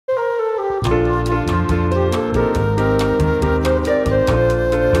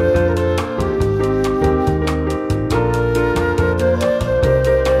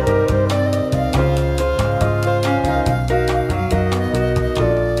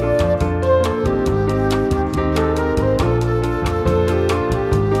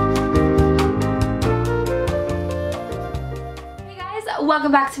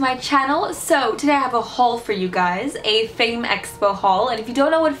welcome back to my channel. So today I have a haul for you guys, a PhamExpo haul, and if you don't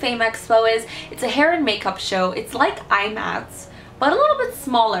know what PhamExpo is, it's a hair and makeup show. It's like IMATS, but a little bit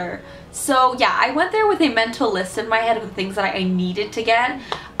smaller. So yeah, I went there with a mental list in my head of the things that I needed to get,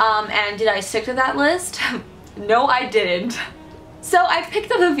 and did I stick to that list? No, I didn't. So I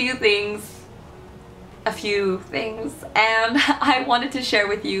picked up a few things, and I wanted to share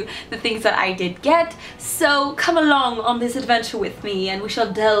with you the things that I did get. So come along on this adventure with me and we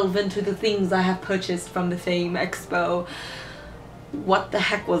shall delve into the things I have purchased from the PhamExpo. What the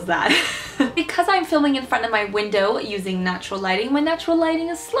heck was that? Because I'm filming in front of my window using natural lighting, my natural lighting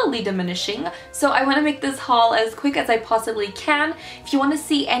is slowly diminishing, so I want to make this haul as quick as I possibly can. If you want to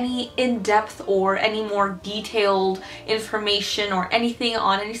see any in-depth or any more detailed information or anything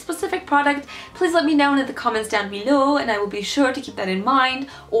on any specific product, please let me know in the comments down below and I will be sure to keep that in mind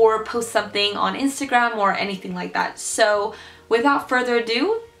or post something on Instagram or anything like that. So without further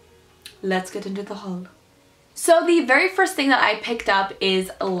ado, let's get into the haul. So the very first thing that I picked up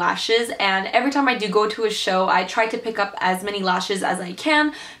is lashes, and every time I do go to a show I try to pick up as many lashes as I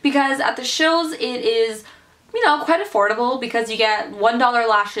can because at the shows it is, you know, quite affordable because you get $1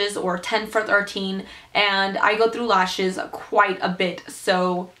 lashes or 10 for 13, and I go through lashes quite a bit.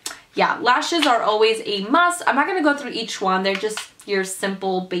 So yeah, lashes are always a must. I'm not going to go through each one, they're just your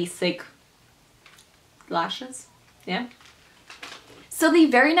simple basic lashes. Yeah. So the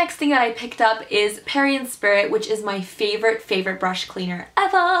very next thing that I picked up is Parian Spirit, which is my favorite brush cleaner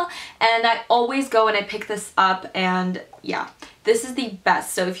ever, and I always go and I pick this up, and yeah, this is the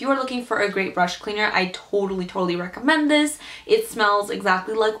best. So if you are looking for a great brush cleaner, I totally recommend this. It smells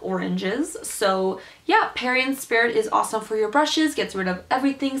exactly like oranges. So yeah, Parian Spirit is awesome for your brushes, gets rid of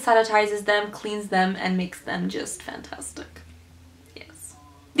everything, sanitizes them, cleans them, and makes them just fantastic.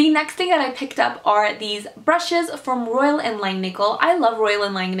 The next thing that I picked up are these brushes from Royal and Langnickel. I love Royal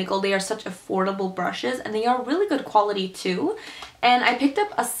and Langnickel. They are such affordable brushes and they are really good quality too. And I picked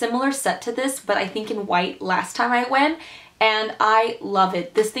up a similar set to this, but I think in white last time I went, and I love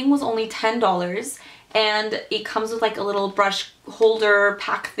it. This thing was only $10 and it comes with like a little brush holder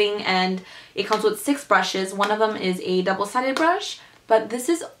pack thing, and it comes with 6 brushes. One of them is a double-sided brush, but this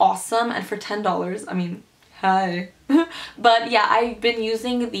is awesome, and for $10, I mean, hi. But yeah, I've been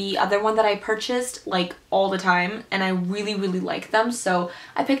using the other one that I purchased like all the time and I really like them, so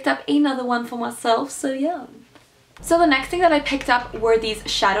I picked up another one for myself, so yeah. So the next thing that I picked up were these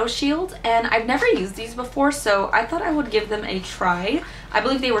shadow shields, and I've never used these before, so I thought I would give them a try. I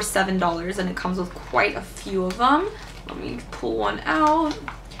believe they were $7 and it comes with quite a few of them. Let me pull one out.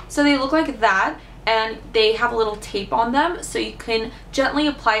 So they look like that, and they have a little tape on them, so you can gently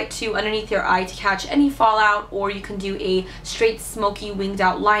apply it to underneath your eye to catch any fallout, or you can do a straight smoky winged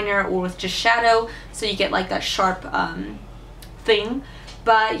out liner or with just shadow, so you get like that sharp thing.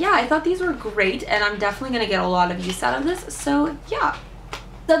 But yeah, I thought these were great and I'm definitely gonna get a lot of use out of this, so yeah.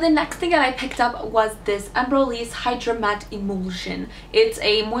 So the next thing that I picked up was this Embryolisse Hydra-Matte Emulsion. It's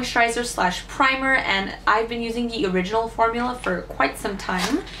a moisturizer slash primer, and I've been using the original formula for quite some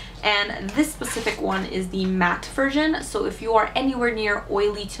time. And this specific one is the matte version, so if you are anywhere near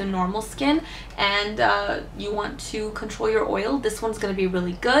oily to normal skin and you want to control your oil, this one's going to be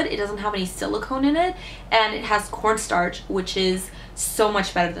really good. It doesn't have any silicone in it, and it has cornstarch, which is so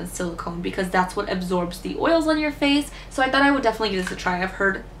much better than silicone because that's what absorbs the oils on your face. So I thought I would definitely give this a try. I've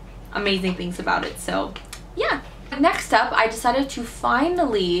heard amazing things about it, so yeah. Next up, I decided to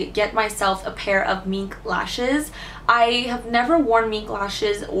finally get myself a pair of mink lashes. I have never worn mink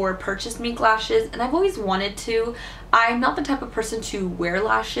lashes or purchased mink lashes, and I've always wanted to. I'm not the type of person to wear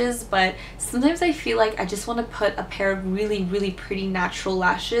lashes, but sometimes I feel like I just want to put a pair of really pretty natural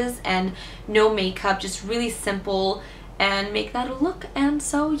lashes and no makeup, just really simple, and make that a look. And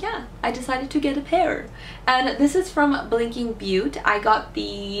so yeah, I decided to get a pair. And this is from Blinking Beaute. I got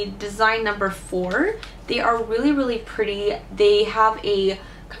the design number 4. They are really pretty. They have a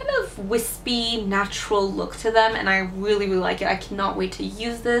kind of wispy natural look to them, and I really like it. I cannot wait to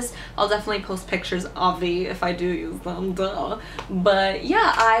use this. I'll definitely post pictures of the if I do use them, duh. But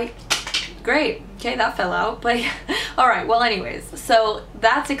yeah, great. Okay, that fell out, but alright, well anyways, so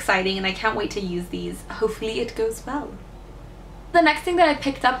that's exciting and I can't wait to use these. Hopefully it goes well. The next thing that I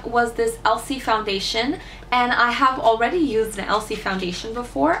picked up was this Elcie foundation, and I have already used an Elcie foundation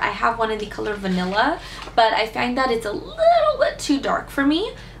before. I have one in the color Vanilla, but I find that it's a little bit too dark for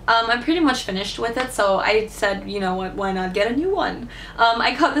me. I'm pretty much finished with it, so I said, you know what, why not get a new one?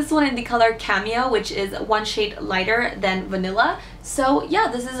 I got this one in the color Cameo, which is 1 shade lighter than Vanilla. So yeah,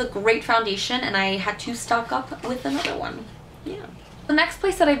 this is a great foundation and I had to stock up with another one. Yeah. The next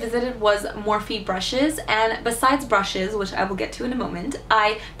place that I visited was Morphe brushes, and besides brushes, which I will get to in a moment,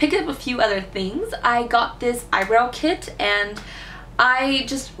 I picked up a few other things. I got this eyebrow kit, and I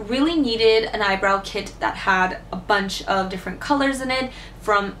just really needed an eyebrow kit that had a bunch of different colors in it,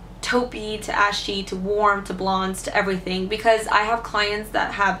 from taupey to ashy to warm to blondes to everything, because I have clients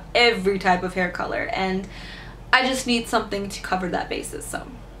that have every type of hair color and I just need something to cover that basis. So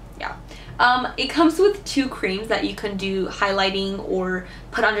yeah. It comes with 2 creams that you can do highlighting or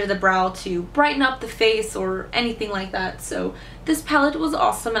put under the brow to brighten up the face or anything like that. So this palette was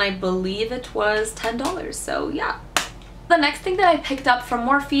awesome, and I believe it was $10. So yeah. The next thing that I picked up from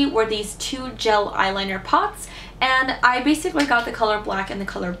Morphe were these 2 gel eyeliner pots, and I basically got the color black and the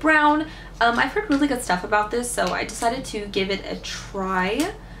color brown. I've heard really good stuff about this, so I decided to give it a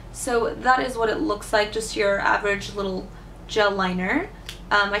try. So that is what it looks like, just your average little gel liner.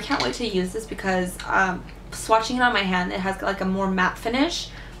 I can't wait to use this because swatching it on my hand, it has like a more matte finish,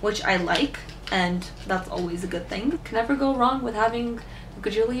 which I like, and that's always a good thing. Can never go wrong with having a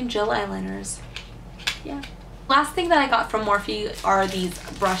gajillion gel eyeliners. Yeah. Last thing that I got from Morphe are these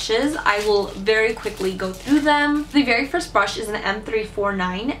brushes. I will very quickly go through them. The very first brush is an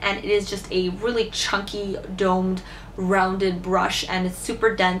M349, and it is just a really chunky, domed, rounded brush, and it's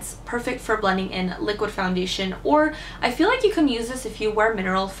super dense, perfect for blending in liquid foundation, or I feel like you can use this if you wear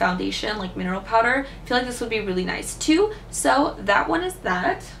mineral foundation, like mineral powder. I feel like this would be really nice too. So that one is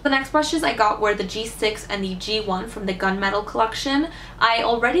that. The next brushes I got were the G6 and the G1 from the Gunmetal collection. I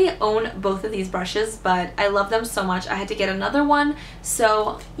already own both of these brushes, but I love them so much I had to get another one,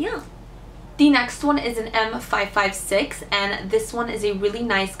 so yeah. The next one is an M556, and this one is a really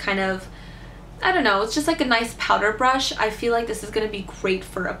nice kind of, I don't know, it's just like a nice powder brush. I feel like this is going to be great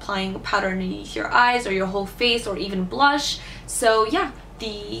for applying powder underneath your eyes or your whole face or even blush. So yeah,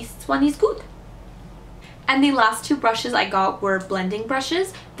 this one is good. And the last 2 brushes I got were blending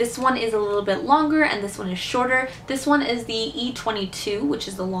brushes. This one is a little bit longer and this one is shorter. This one is the E22, which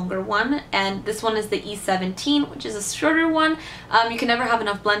is the longer one, and this one is the E17, which is a shorter one. You can never have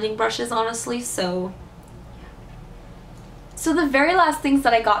enough blending brushes, honestly, so the very last things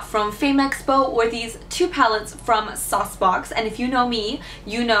that I got from PhamExpo were these 2 palettes from SauceBox, and if you know me,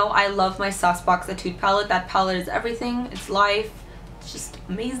 you know I love my SauceBox Etude palette. That palette is everything. It's life. It's just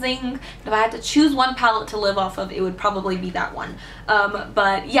amazing. If I had to choose one palette to live off of, it would probably be that one.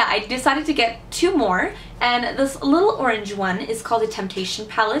 But yeah, I decided to get 2 more, and this little orange one is called a Temptation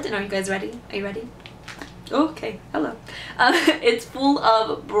palette. And are you guys ready? Are you ready? Okay, hello. It's full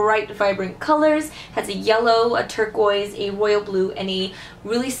of bright, vibrant colors. Has a yellow, a turquoise, a royal blue, and a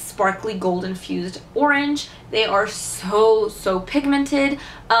really sparkly gold infused orange. They are so pigmented.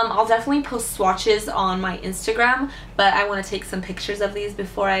 I'll definitely post swatches on my Instagram, but I want to take some pictures of these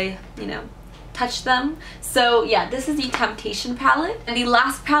before I, touch them. So yeah, this is the Temptation palette. And the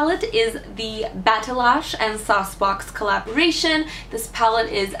last palette is the Batalash and SauceBox collaboration. This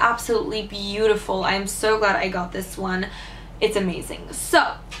palette is absolutely beautiful. I am so glad I got this one. It's amazing.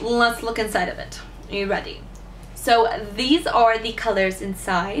 So let's look inside of it. Are you ready? So these are the colors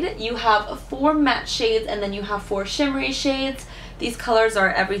inside. You have 4 matte shades and then you have 4 shimmery shades. These colors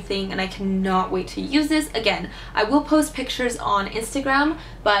are everything and I cannot wait to use this. Again, I will post pictures on Instagram,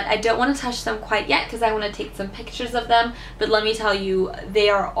 but I don't want to touch them quite yet because I want to take some pictures of them. But let me tell you,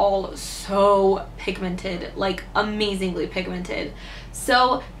 they are all so pigmented, like amazingly pigmented.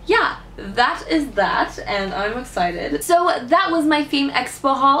 So yeah, that is that, and I'm excited. So that was my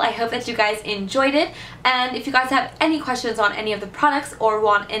PhamExpo haul. I hope that you guys enjoyed it, and if you guys have any questions on any of the products or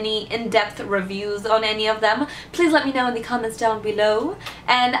want any in-depth reviews on any of them, please let me know in the comments down below,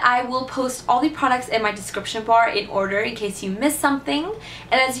 and I will post all the products in my description bar in order in case you missed something.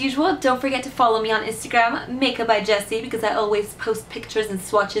 And as usual, don't forget to follow me on Instagram, Makeup by Jesi, because I always post pictures and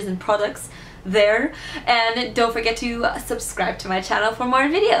swatches and products there. And don't forget to subscribe to my channel for more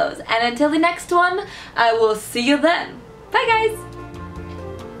videos. And until the next one, I will see you then. Bye guys!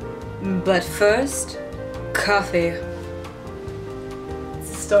 But first, coffee. It's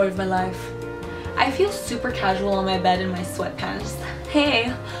the story of my life. I feel super casual on my bed in my sweatpants.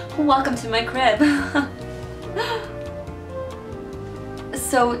 Hey, welcome to my crib.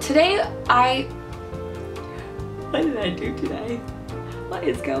 So today what did I do today? What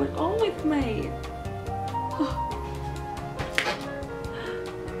is going on with me?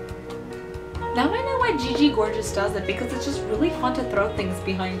 Now I know why Gigi Gorgeous does it, because it's just really fun to throw things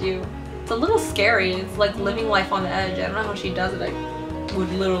behind you. It's a little scary. It's like living life on the edge. I don't know how she does it. I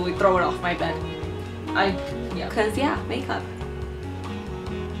would literally throw it off my bed. Yeah, because yeah, makeup.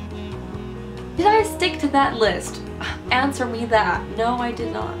 Did I stick to that list? Answer me that. No, I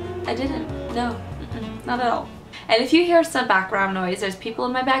did not. I didn't. No, not at all. And if you hear some background noise, there's people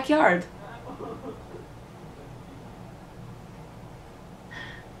in my backyard.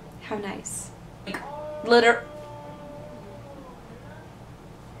 How nice. Like,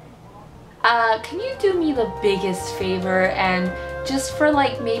 can you do me the biggest favor and just for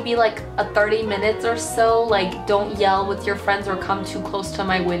like maybe like a 30 minutes or so, like don't yell with your friends or come too close to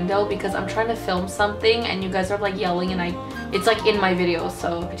my window, because I'm trying to film something and you guys are like yelling and it's like in my video.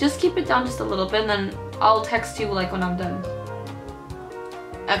 So just keep it down just a little bit and then I'll text you like when I'm done.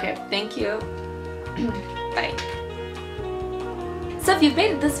 Okay, thank you. Bye. So if you've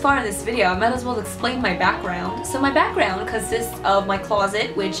made it this far in this video, I might as well explain my background. So my background consists of my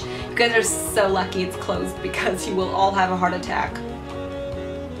closet, which you guys are so lucky it's closed because you will all have a heart attack.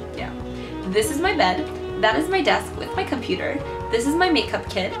 Yeah. This is my bed. That is my desk with my computer. This is my makeup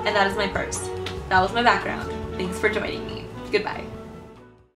kit, and that is my purse. That was my background. Thanks for joining me. Goodbye.